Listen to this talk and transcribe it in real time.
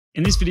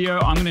In this video,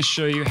 I'm going to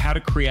show you how to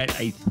create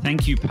a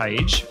thank you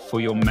page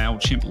for your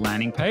Mailchimp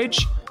landing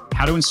page,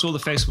 how to install the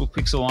Facebook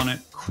pixel on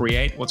it,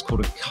 create what's called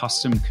a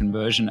custom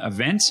conversion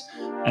event,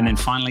 and then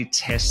finally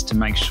test to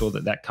make sure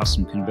that that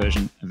custom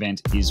conversion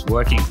event is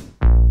working.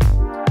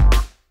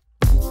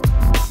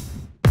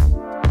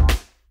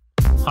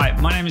 Hi,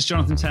 my name is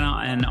Jonathon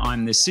Tanner and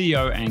I'm the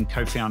CEO and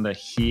co-founder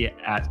here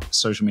at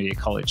Social Media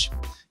College.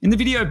 In the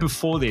video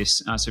before this,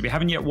 so if you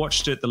haven't yet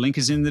watched it, the link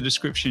is in the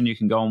description. You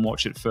can go and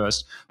watch it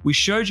first. We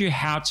showed you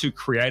how to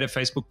create a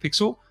Facebook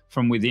pixel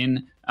from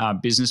within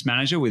Business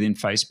Manager within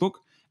Facebook,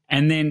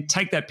 and then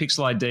take that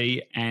pixel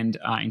ID and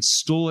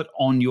install it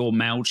on your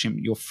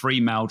Mailchimp, your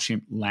free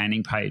Mailchimp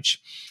landing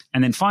page.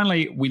 And then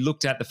finally, we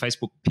looked at the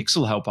Facebook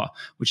Pixel Helper,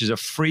 which is a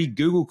free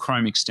Google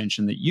Chrome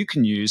extension that you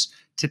can use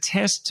to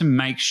test to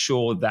make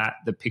sure that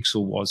the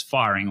pixel was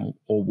firing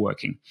or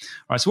working.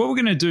 All right, so what we're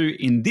going to do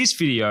in this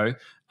video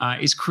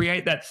is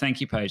create that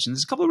thank you page. And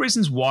there's a couple of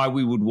reasons why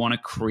we would want to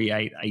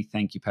create a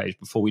thank you page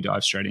before we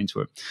dive straight into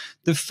it.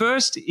 The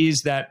first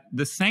is that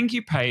the thank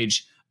you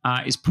page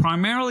is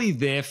primarily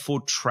there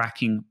for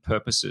tracking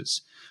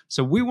purposes.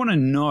 So we want to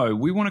know,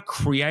 we want to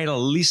create a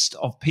list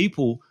of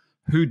people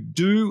who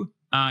do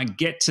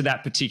get to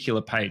that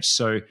particular page.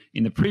 So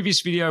in the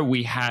previous video,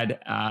 we had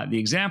the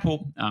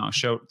example, I'll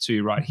show it to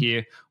you right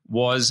here,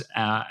 was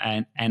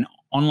an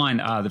online,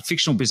 the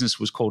fictional business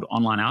was called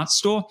Online Art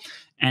Store.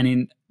 And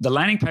in the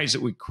landing page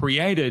that we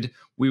created,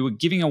 we were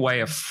giving away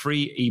a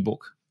free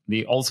ebook,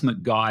 The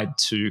Ultimate Guide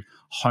to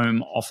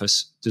Home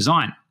Office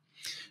Design.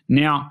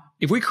 Now,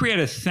 if we create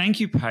a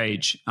thank you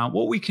page,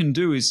 what we can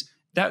do is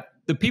that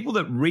the people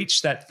that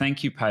reach that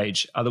thank you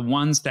page are the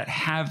ones that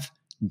have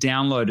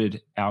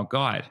downloaded our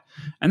guide.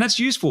 And that's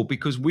useful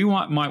because we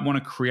might want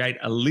to create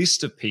a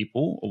list of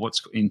people, or what's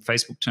in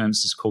Facebook terms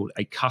is called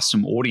a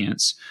custom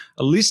audience,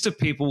 a list of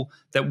people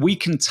that we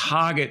can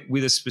target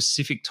with a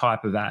specific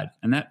type of ad.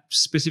 And that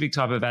specific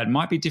type of ad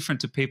might be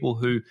different to people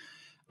who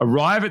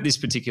arrive at this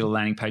particular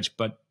landing page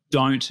but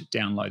don't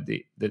download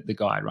the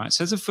guide, right?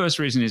 So that's the first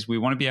reason, is we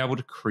want to be able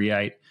to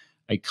create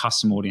a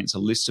custom audience, a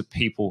list of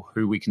people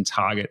who we can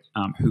target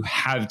who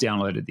have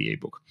downloaded the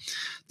ebook.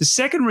 The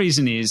second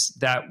reason is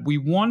that we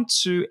want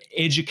to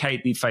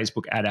educate the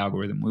Facebook ad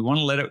algorithm. We want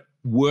to let it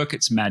work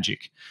its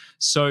magic.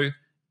 So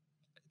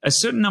a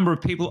certain number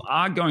of people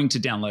are going to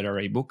download our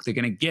ebook. They're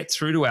going to get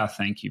through to our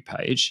thank you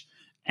page.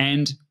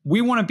 And we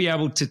want to be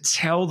able to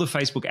tell the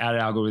Facebook ad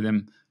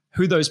algorithm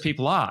who those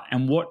people are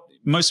and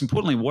most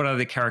importantly, what are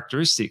their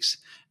characteristics?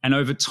 And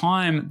over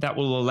time, that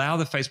will allow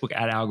the Facebook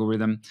ad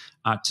algorithm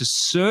to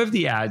serve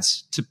the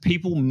ads to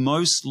people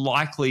most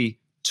likely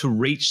to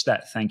reach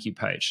that thank you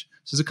page.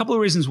 So there's a couple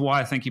of reasons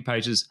why thank you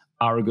pages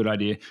are a good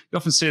idea. You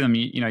often see them,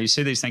 you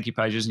see these thank you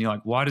pages and you're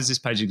like, why does this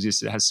page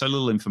exist? It has so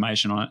little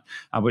information on it,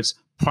 but it's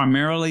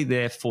primarily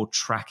there for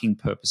tracking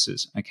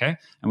purposes, okay? And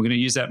we're going to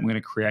use that and we're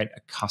going to create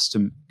a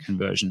custom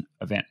conversion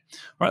event.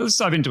 All right, let's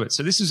dive into it.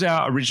 So this is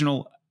our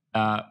original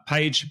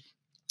page.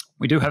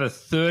 We do have a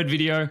third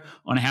video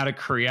on how to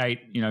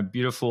create,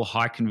 beautiful,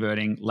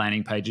 high-converting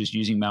landing pages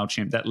using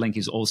Mailchimp. That link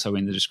is also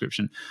in the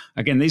description.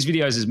 Again, these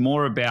videos is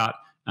more about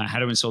how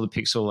to install the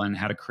pixel and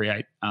how to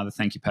create the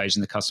thank you page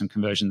and the custom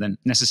conversion than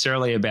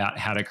necessarily about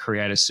how to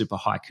create a super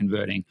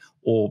high-converting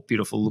or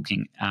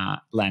beautiful-looking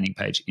landing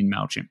page in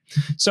Mailchimp.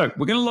 So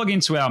we're going to log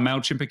into our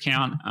Mailchimp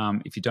account.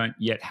 If you don't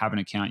yet have an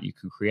account, you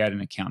can create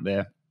an account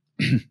there.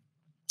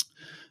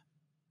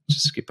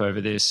 Just skip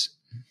over this.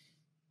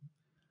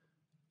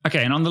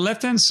 Okay, and on the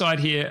left-hand side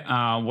here,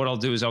 what I'll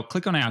do is I'll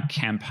click on our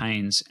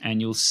campaigns and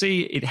you'll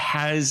see it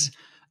has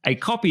a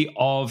copy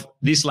of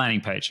this landing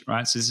page,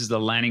 right? So this is the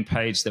landing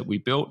page that we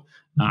built.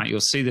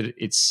 You'll see that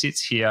it sits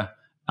here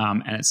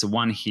and it's the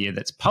one here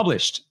that's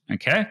published,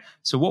 okay?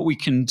 So what we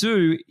can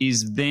do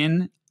is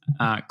then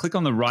click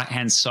on the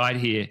right-hand side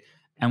here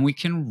and we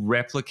can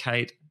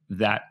replicate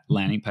that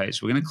landing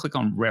page. We're gonna click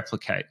on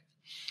replicate.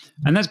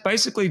 And that's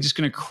basically just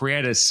going to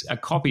create a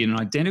copy, an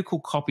identical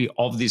copy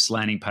of this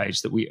landing page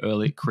that we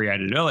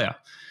created earlier.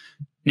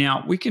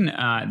 Now, we can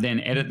then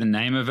edit the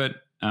name of it.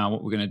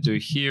 What we're going to do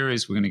here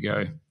is we're going to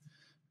go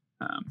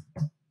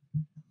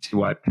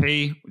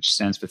TYP, which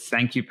stands for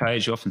thank you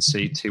page. You often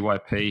see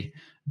TYP.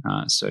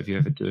 So if you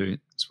ever do,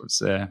 that's what's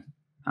there.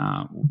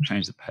 We'll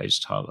change the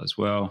page title as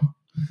well.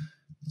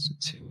 So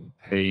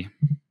TYP.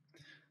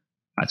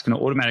 It's going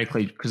to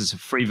automatically, because it's a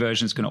free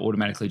version, it's going to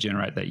automatically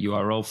generate that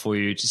URL for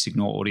you. Just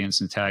ignore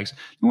audience and tags.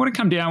 We want to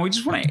come down. We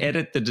just want to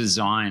edit the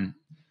design.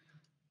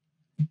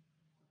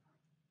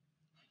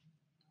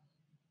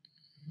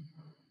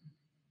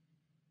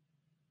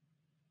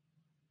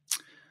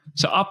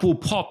 So up will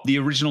pop the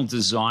original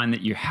design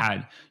that you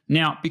had.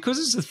 Now, because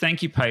it's a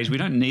thank you page, we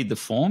don't need the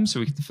form.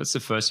 So that's the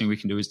first thing we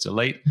can do is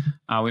delete.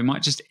 We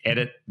might just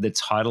edit the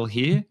title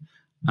here.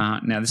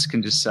 Now, this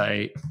can just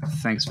say,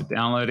 thanks for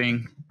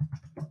downloading.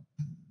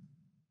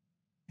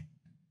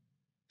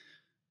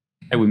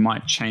 We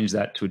might change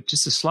that to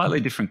just a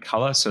slightly different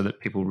color so that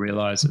people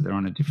realize that they're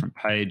on a different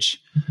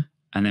page.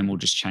 And then we'll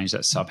just change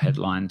that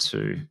subheadline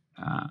to,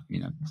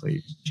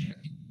 please check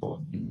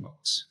your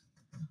inbox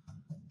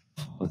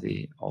for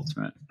the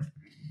ultimate.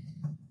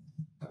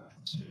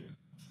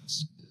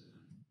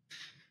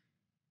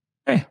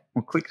 Okay,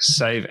 we'll click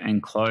save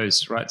and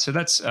close, right? So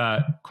that's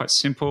quite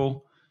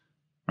simple,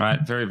 right?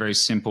 Very, very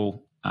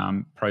simple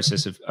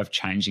process of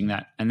changing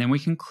that. And then we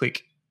can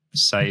click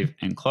save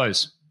and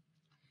close.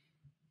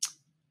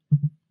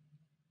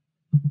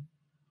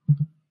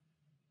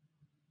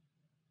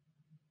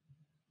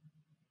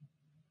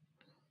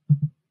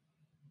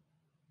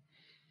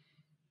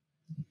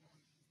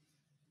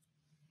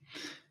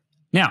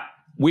 Now,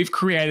 we've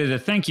created a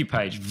thank you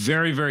page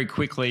very, very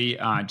quickly,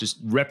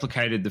 just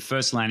replicated the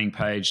first landing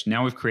page.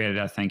 Now we've created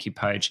our thank you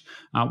page.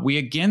 We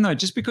again, though,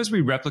 just because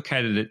we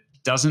replicated it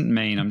doesn't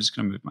mean, I'm just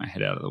going to move my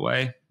head out of the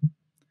way.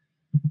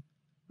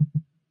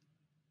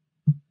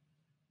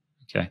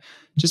 Okay,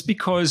 just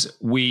because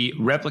we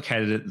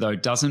replicated it, though,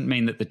 doesn't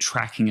mean that the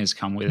tracking has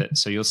come with it.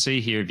 So you'll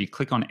see here, if you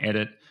click on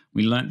edit,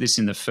 we learned this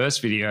in the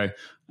first video.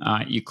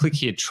 You click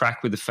here,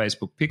 track with the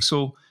Facebook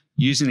pixel,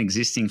 use an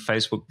existing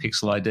Facebook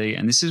pixel ID,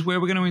 and this is where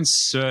we're going to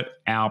insert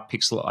our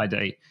pixel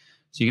ID.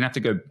 So you're going to have to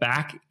go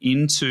back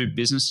into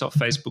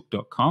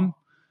business.facebook.com,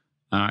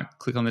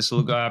 click on this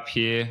little guy up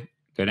here,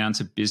 go down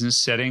to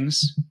business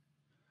settings.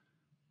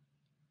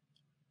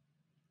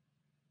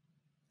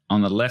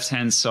 On the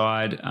left-hand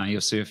side,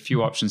 you'll see a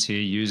few options here,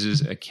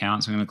 users,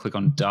 accounts. I'm going to click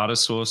on data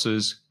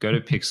sources, go to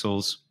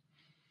pixels,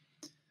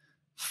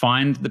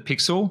 find the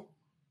pixel,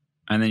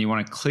 and then you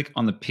want to click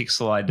on the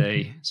pixel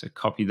ID. So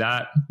copy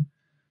that,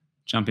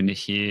 jump into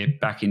here,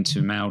 back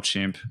into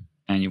Mailchimp,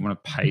 and you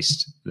want to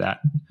paste that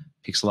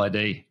pixel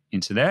ID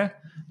into there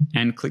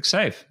and click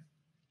save.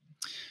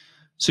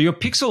 So your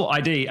pixel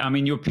ID, I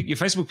mean, your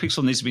Facebook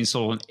pixel needs to be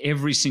installed on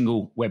every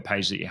single web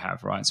page that you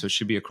have, right? So it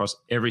should be across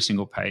every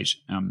single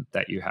page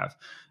that you have.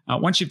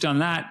 Once you've done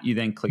that, you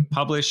then click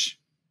publish.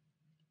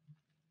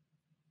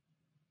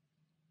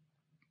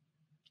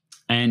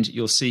 And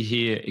you'll see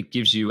here, it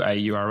gives you a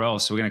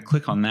URL. So we're going to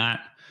click on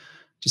that,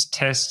 just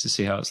test to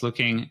see how it's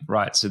looking.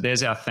 Right, so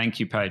there's our thank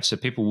you page. So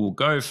people will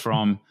go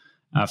from,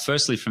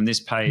 firstly from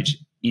this page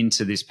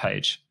into this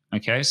page.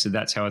 Okay, so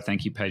that's how a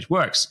thank you page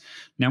works.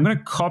 Now I'm going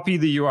to copy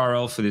the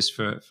URL for this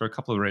for a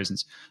couple of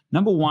reasons.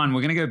 Number one, we're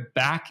going to go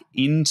back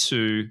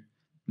into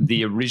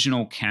the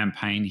original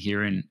campaign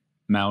here in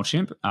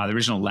Mailchimp, the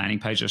original landing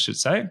page, I should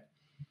say,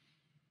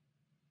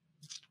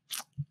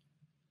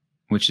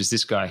 which is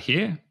this guy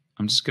here.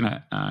 I'm just going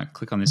to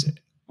click on this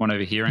one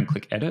over here and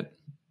click edit.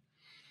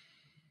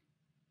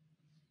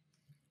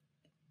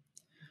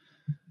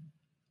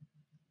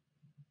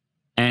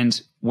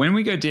 And when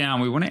we go down,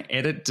 we want to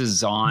edit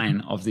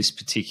design of this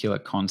particular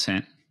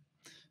content.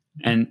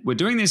 And we're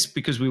doing this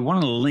because we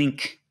want to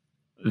link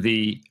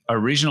the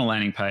original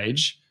landing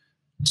page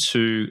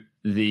to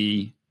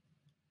the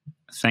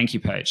thank you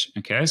page.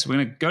 Okay, so we're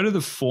going to go to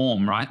the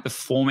form, right? The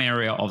form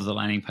area of the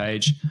landing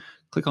page.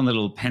 Click on the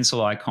little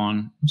pencil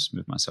icon. Just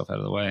move myself out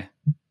of the way.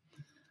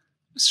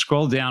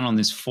 Scroll down on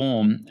this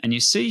form, and you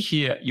see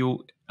here,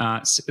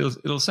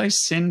 it'll say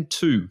send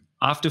to.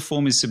 After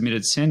form is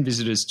submitted, send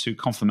visitors to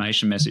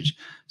confirmation message.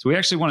 So we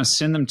actually want to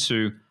send them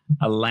to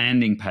a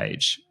landing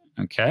page,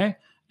 okay?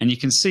 And you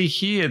can see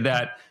here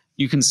that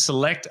you can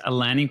select a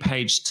landing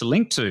page to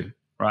link to,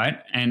 right?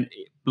 And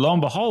lo and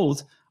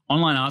behold,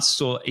 Online Art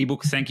Store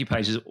ebook thank you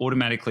page is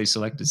automatically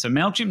selected. So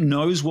Mailchimp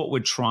knows what we're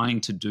trying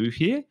to do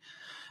here.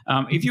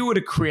 If you were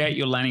to create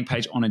your landing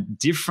page on a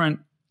different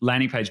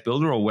landing page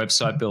builder or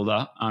website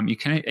builder, you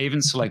can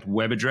even select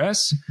web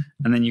address,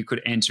 and then you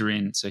could enter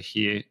in, so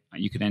here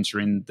you could enter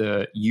in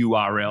the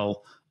URL,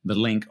 the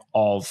link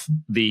of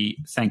the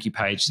thank you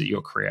page that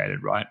you're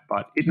created, right?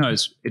 But it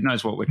knows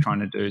what we're trying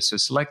to do. So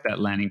select that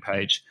landing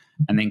page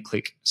and then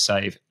click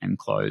save and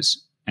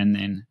close, and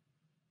then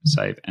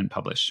save and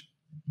publish.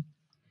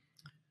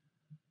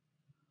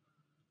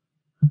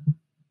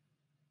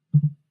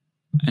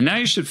 And now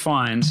you should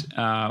find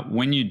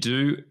when you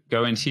do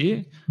go in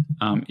here,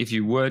 if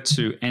you were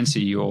to enter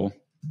your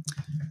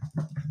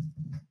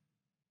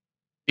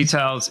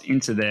details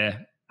into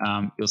there,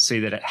 you'll see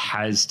that it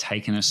has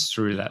taken us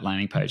through that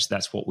landing page.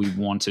 That's what we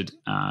wanted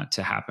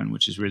to happen,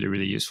 which is really,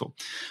 really useful.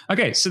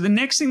 Okay, so the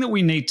next thing that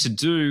we need to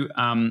do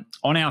on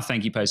our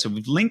thank you page, so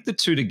we've linked the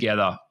two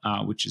together,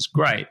 which is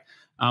great,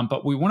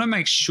 but we want to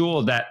make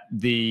sure that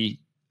the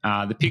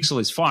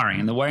pixel is firing.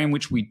 And the way in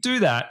which we do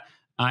that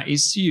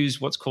is to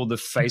use what's called the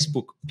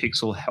Facebook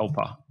Pixel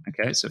Helper.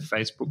 Okay, so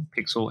Facebook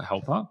Pixel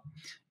Helper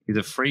is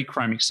a free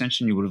Chrome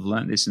extension. You would have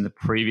learned this in the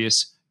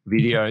previous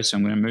video, so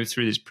I'm going to move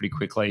through this pretty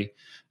quickly.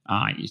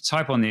 You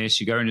type on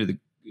this, you go into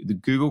the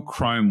Google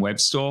Chrome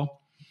Web Store,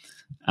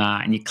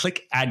 and you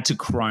click Add to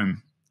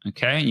Chrome.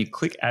 Okay, and you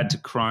click Add to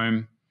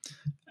Chrome,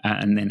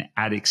 and then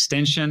Add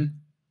Extension,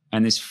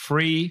 and this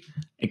free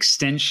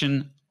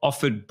extension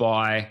offered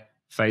by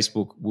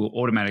Facebook will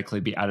automatically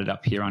be added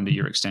up here under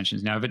your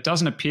extensions. Now, if it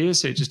doesn't appear,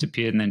 so it just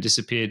appeared and then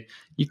disappeared,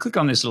 you click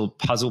on this little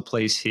puzzle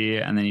piece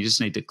here, and then you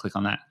just need to click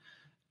on that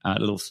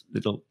little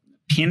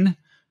pin,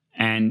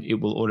 and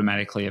it will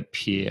automatically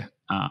appear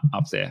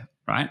up there,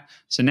 right?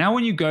 So now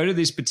when you go to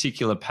this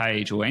particular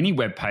page or any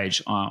web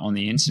page on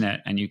the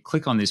internet and you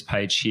click on this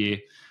page here,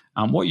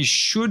 what you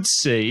should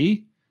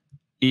see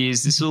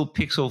is this little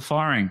pixel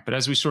firing. But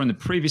as we saw in the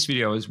previous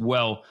video as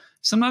well,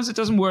 sometimes it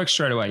doesn't work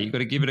straight away. You've got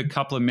to give it a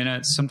couple of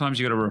minutes. Sometimes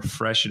you've got to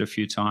refresh it a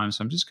few times.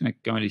 So I'm just going to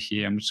go into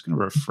here. I'm just going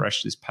to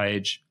refresh this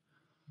page.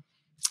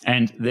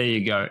 And there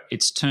you go.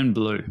 It's turned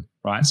blue,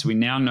 right? So we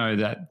now know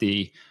that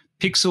the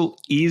pixel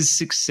is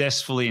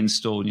successfully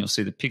installed. And you'll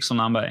see the pixel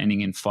number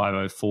ending in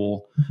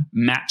 504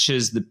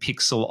 matches the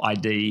pixel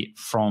ID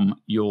from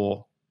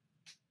your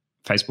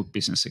Facebook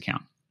business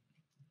account.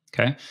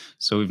 Okay,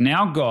 so we've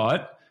now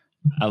got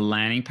a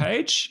landing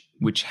page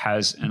which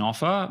has an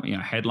offer,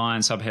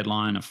 headline,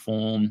 subheadline, a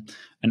form,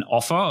 an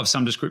offer of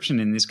some description.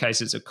 In this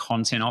case, it's a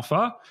content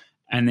offer.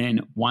 And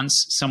then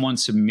once someone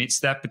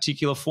submits that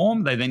particular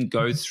form, they then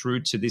go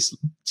through to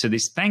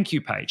this thank you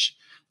page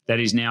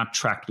that is now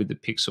tracked with the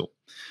pixel.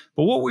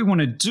 But what we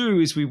want to do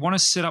is we want to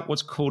set up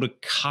what's called a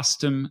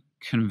custom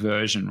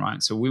conversion,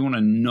 right? So we want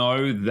to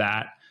know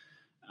that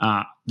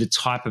the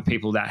type of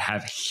people that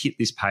have hit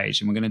this page,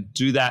 and we're going to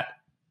do that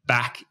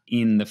back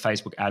in the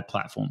Facebook ad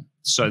platform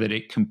so that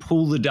it can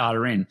pull the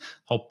data in. The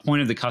whole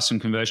point of the custom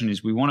conversion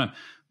is we want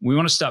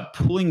to start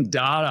pulling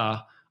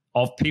data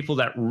of people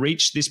that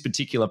reach this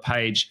particular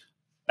page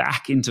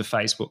back into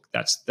Facebook.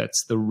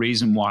 That's the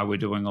reason why we're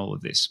doing all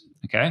of this.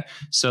 Okay,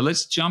 so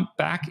let's jump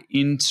back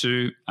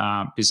into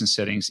business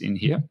settings in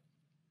here.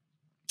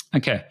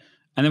 Okay,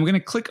 and then we're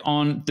going to click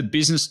on the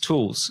business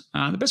tools.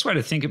 The best way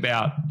to think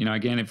about,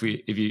 again, if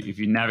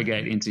you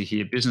navigate into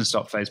here,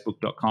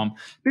 business.facebook.com,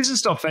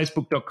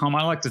 business.facebook.com,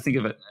 I like to think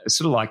of it as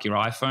sort of like your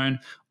iPhone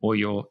or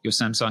your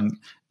Samsung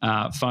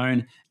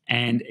phone.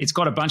 And it's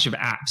got a bunch of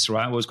apps,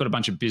 right? Well, it's got a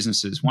bunch of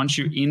businesses. Once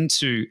you're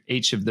into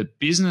each of the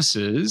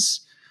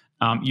businesses,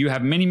 you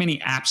have many, many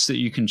apps that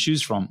you can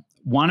choose from,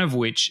 one of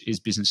which is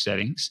business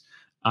settings.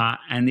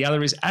 And the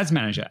other is Ads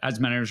Manager. Ads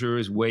Manager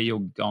is where you're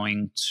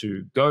going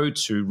to go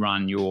to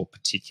run your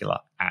particular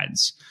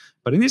ads.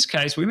 But in this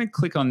case, we're going to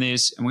click on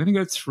this and we're going to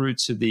go through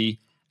to the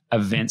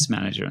Events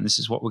Manager. And this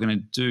is what we're going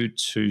to do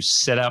to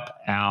set up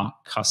our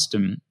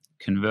custom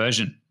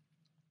conversion.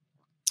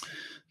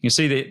 You can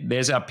see that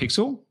there's our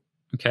pixel.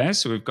 Okay,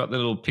 so we've got the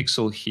little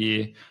pixel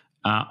here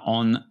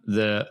on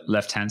the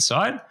left-hand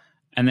side.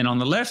 And then on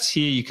the left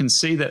here, you can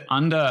see that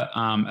under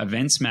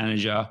Events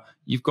Manager,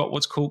 you've got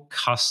what's called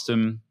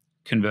Custom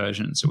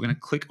Conversion. So we're going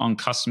to click on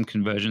Custom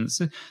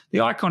Conversions.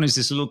 The icon is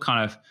this little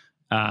kind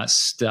of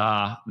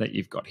star that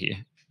you've got here.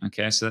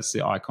 Okay, so that's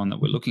the icon that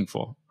we're looking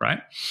for,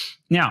 right?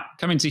 Now,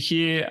 come into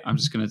here. I'm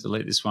just going to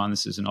delete this one.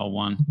 This is an old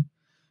one.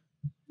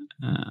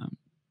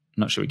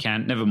 Not sure we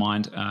can. Never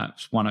mind.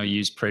 It's one I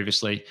used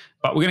previously.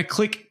 But we're going to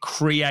click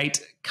Create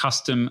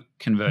Custom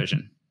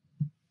Conversion.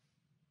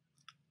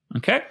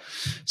 Okay,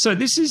 so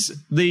this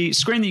is the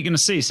screen that you're going to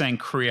see saying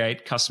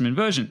Create Custom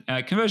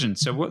Conversion.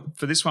 So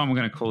for this one, we're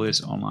going to call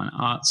this Online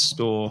Art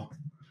Store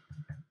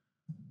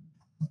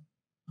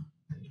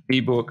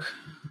ebook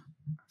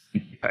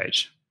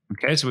page.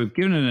 Okay, so we've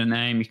given it a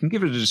name. You can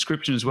give it a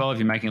description as well if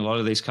you're making a lot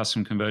of these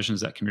custom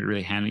conversions. That can be a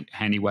really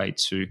handy way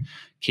to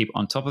keep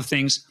on top of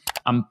things.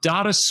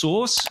 Data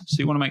source, so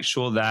you want to make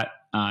sure that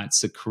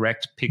it's the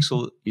correct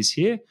pixel is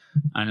here.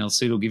 And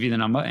it'll give you the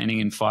number ending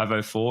in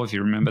 504. If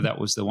you remember, that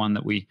was the one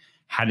that we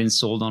had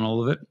installed on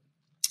all of it.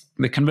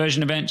 The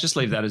conversion event, just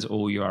leave that as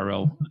all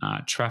URL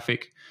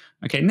traffic.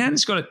 Okay, now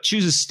it's got to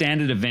choose a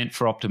standard event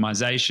for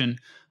optimization.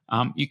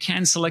 You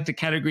can select a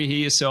category here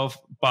yourself,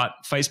 but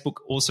Facebook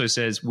also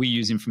says we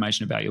use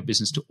information about your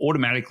business to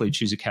automatically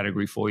choose a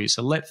category for you.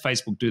 So let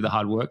Facebook do the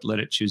hard work, let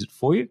it choose it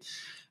for you.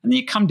 And then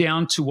you come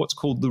down to what's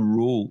called the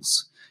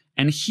rules.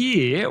 And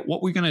here,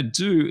 what we're going to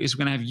do is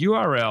we're going to have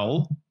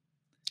URL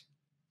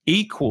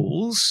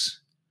equals,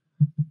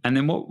 and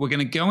then we're going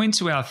to go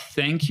into our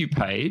thank you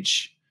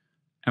page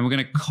and we're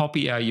going to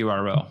copy our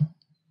URL.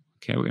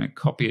 Okay, we're going to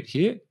copy it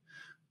here.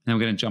 Then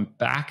we're going to jump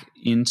back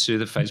into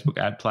the Facebook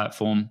ad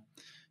platform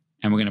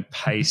and we're going to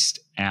paste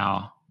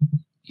our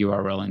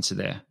URL into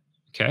there.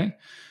 Okay,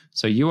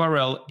 so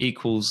URL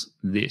equals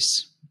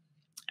this.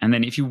 And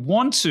then if you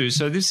want to,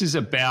 so this is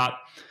about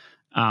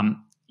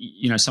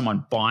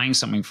someone buying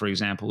something, for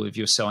example. If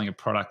you're selling a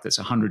product that's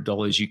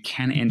 $100, you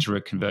can enter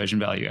a conversion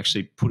value,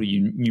 actually put a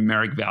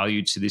numeric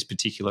value to this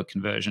particular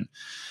conversion.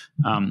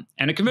 And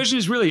a conversion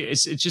is really,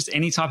 it's just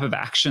any type of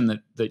action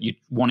that you're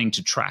wanting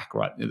to track,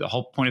 right? The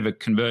whole point of a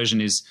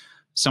conversion is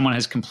someone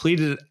has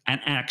completed an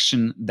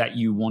action that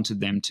you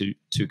wanted them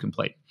to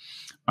complete,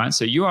 right?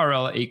 So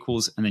URL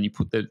equals, and then you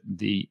put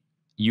the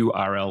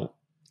URL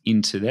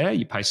into there,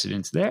 you paste it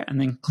into there, and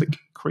then click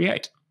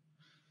create.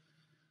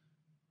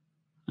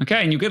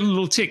 Okay, and you get a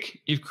little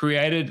tick. You've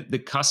created the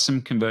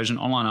custom conversion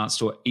online art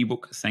store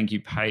ebook thank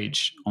you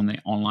page on the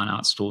online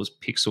art store's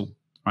pixel,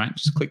 right?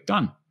 Just click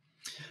done.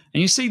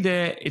 And you see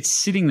there,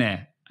 it's sitting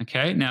there,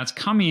 okay? Now it's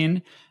come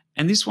in,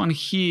 and this one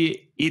here,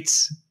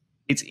 it's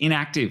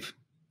inactive,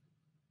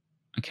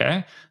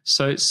 okay?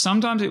 So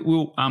sometimes it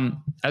will,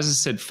 as I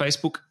said,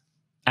 Facebook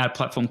ad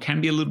platform can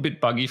be a little bit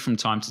buggy from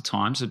time to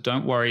time, so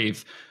don't worry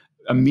if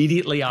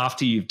immediately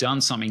after you've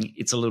done something,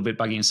 it's a little bit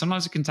buggy. And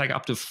sometimes it can take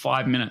up to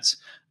 5 minutes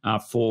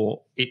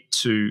for it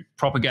to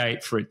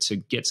propagate, for it to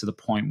get to the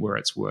point where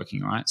it's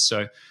working, right?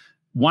 So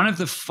one of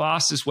the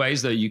fastest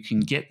ways, though, you can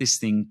get this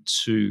thing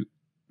to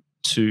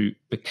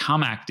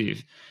become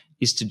active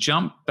is to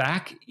jump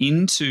back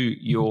into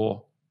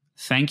your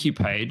thank you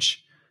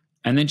page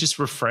and then just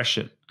refresh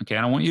it. Okay,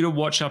 and I want you to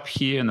watch up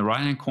here in the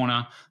right-hand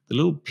corner, the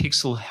little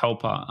pixel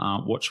helper.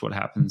 Watch what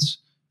happens.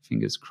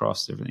 Fingers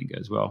crossed, everything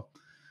goes well.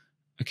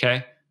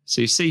 Okay,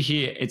 so you see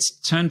here, it's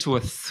turned to a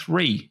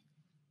 3,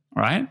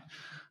 right?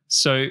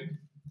 So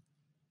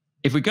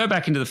if we go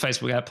back into the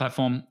Facebook ad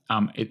platform,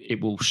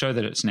 it will show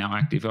that it's now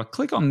active. If I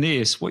click on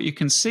this, what you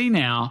can see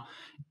now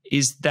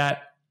is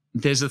that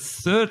there's a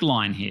third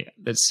line here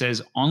that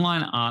says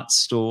Online Art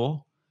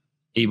Store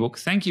ebook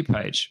thank you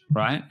page,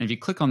 right? And if you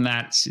click on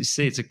that, you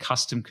see it's a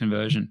custom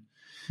conversion.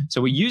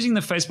 So we're using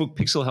the Facebook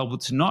pixel helper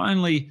to not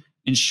only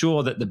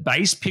ensure that the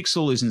base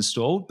pixel is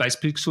installed. Base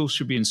pixel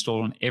should be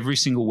installed on every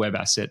single web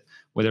asset,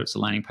 whether it's a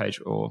landing page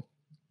or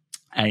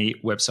a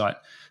website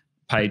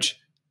page.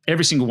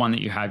 Every single one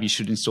that you have, you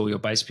should install your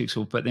base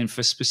pixel. But then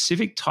for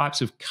specific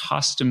types of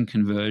custom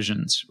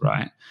conversions,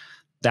 right,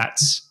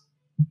 that's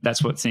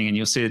what thing. And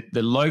you'll see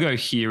the logo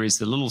here is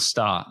the little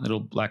star, little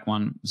black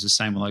one is the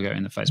same logo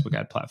in the Facebook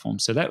ad platform.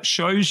 So that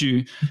shows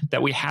you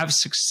that we have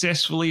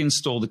successfully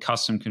installed a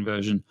custom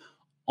conversion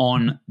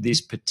on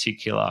this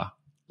particular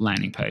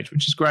landing page,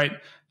 which is great.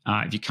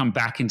 If you come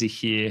back into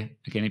here,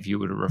 again, if you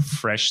were to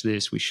refresh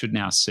this, we should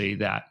now see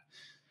that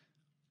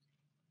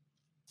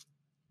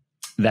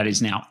that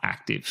is now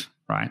active,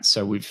 right?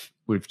 So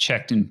we've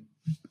checked and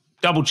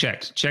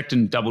double-checked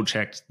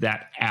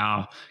that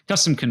our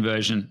custom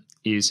conversion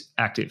is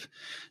active.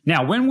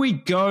 Now, when we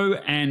go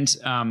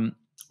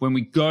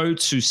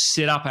to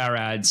set up our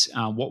ads,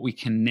 what we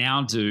can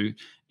now do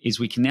is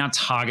we can now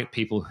target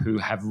people who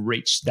have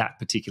reached that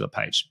particular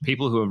page,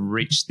 people who have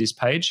reached this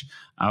page,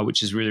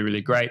 which is really,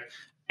 really great.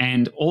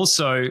 And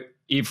also,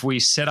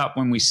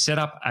 when we set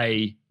up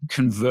a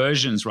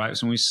conversions, right?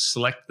 So when we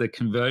select the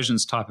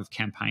conversions type of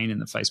campaign in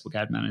the Facebook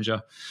Ad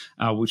Manager,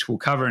 which we'll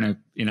cover in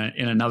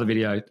another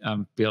video,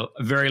 Bill,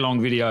 a very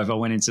long video if I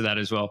went into that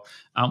as well.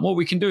 What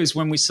we can do is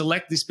when we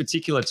select this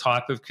particular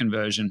type of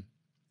conversion,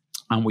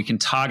 we can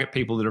target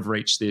people that have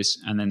reached this,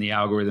 and then the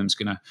algorithm's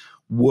going to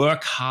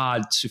work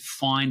hard to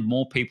find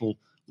more people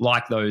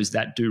like those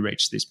that do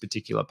reach this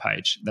particular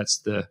page. That's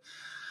the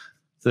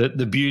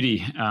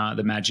beauty,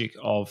 the magic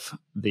of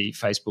the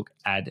Facebook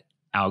ad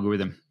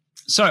algorithm.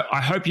 So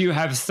I hope you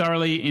have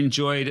thoroughly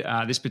enjoyed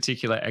this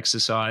particular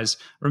exercise.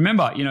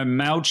 Remember,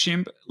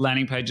 Mailchimp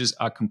landing pages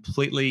are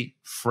completely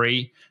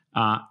free.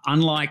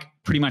 Unlike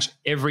pretty much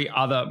every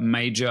other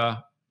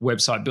major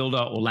website builder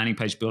or landing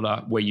page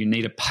builder where you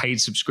need a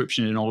paid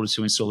subscription in order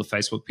to install the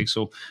Facebook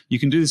pixel, you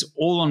can do this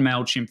all on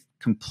Mailchimp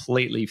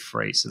completely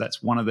free. So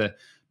that's one of the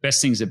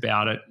best things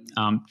about it.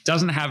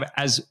 Doesn't have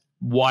as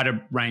wide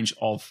a range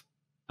of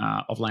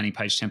landing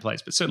page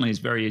templates, but certainly is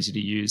very easy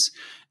to use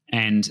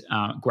and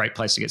great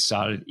place to get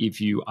started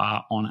if you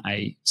are on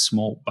a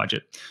small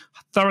budget.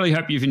 Thoroughly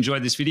hope you've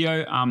enjoyed this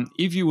video.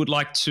 If you would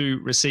like to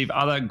receive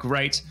other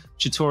great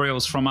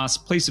tutorials from us,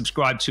 please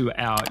subscribe to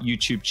our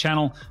YouTube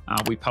channel.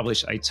 We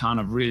publish a ton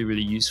of really,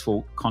 really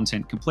useful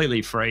content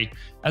completely free.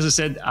 As I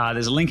said,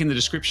 there's a link in the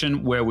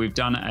description where we've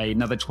done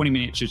another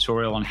 20-minute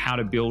tutorial on how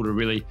to build a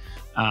really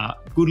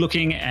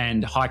good-looking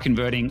and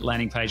high-converting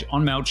landing page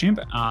on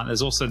Mailchimp.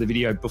 There's also the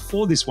video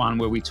before this one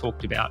where we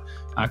talked about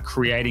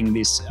creating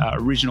this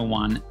original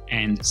one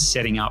and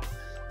setting up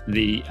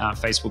the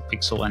Facebook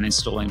pixel and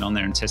installing it on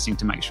there and testing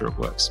to make sure it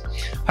works.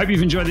 Hope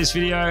you've enjoyed this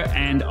video,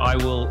 and I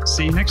will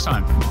see you next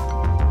time.